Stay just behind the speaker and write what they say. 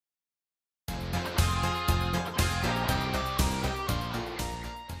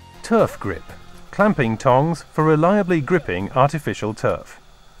Turf grip, clamping tongs for reliably gripping artificial turf.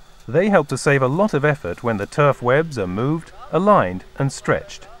 They help to save a lot of effort when the turf webs are moved, aligned and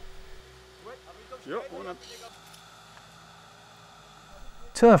stretched.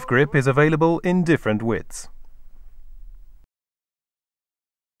 Turf grip is available in different widths.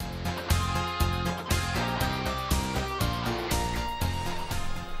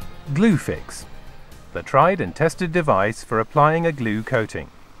 Glue fix, the tried and tested device for applying a glue coating.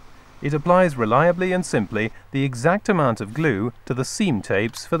 It applies reliably and simply the exact amount of glue to the seam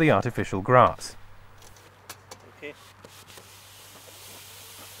tapes for the artificial grass. Okay.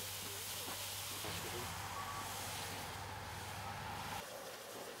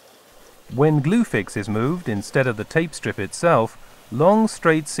 When glue fix is moved instead of the tape strip itself, long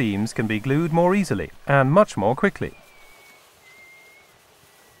straight seams can be glued more easily and much more quickly.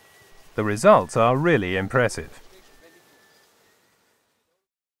 The results are really impressive.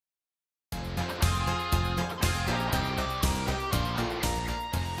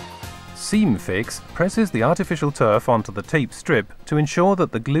 Seam fix presses the artificial turf onto the tape strip to ensure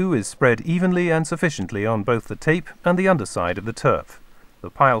that the glue is spread evenly and sufficiently on both the tape and the underside of the turf. The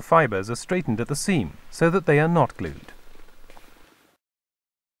pile fibers are straightened at the seam so that they are not glued.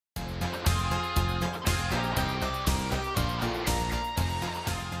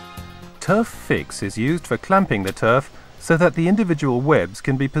 Turf fix is used for clamping the turf so that the individual webs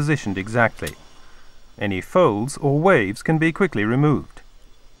can be positioned exactly. Any folds or waves can be quickly removed.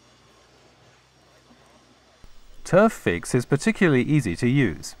 Turf fix is particularly easy to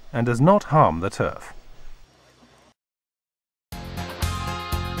use and does not harm the turf.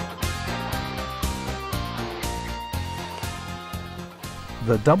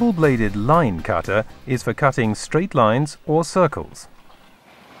 The double-bladed line cutter is for cutting straight lines or circles.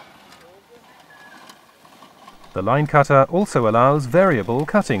 The line cutter also allows variable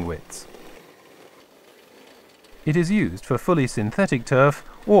cutting widths. It is used for fully synthetic turf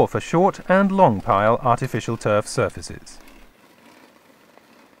or for short and long pile artificial turf surfaces.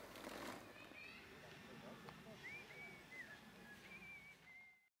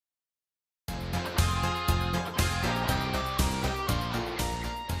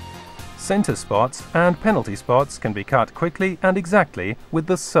 Center spots and penalty spots can be cut quickly and exactly with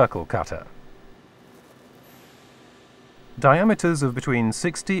the circle cutter. Diameters of between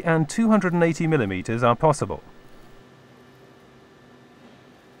 60 and 280 millimeters are possible.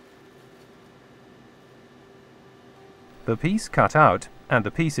 The piece cut out and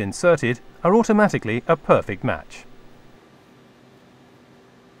the piece inserted are automatically a perfect match.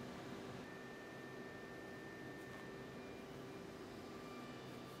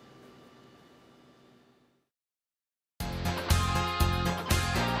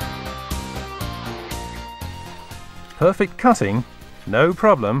 Perfect cutting? No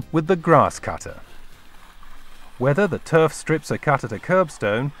problem with the grass cutter. Whether the turf strips are cut at a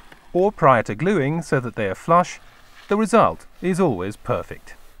curbstone or prior to gluing so that they are flush, the result is always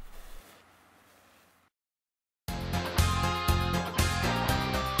perfect.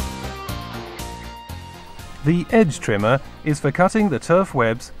 The edge trimmer is for cutting the turf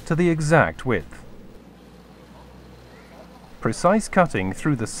webs to the exact width. Precise cutting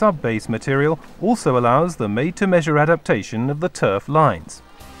through the sub-base material also allows the made-to-measure adaptation of the turf lines.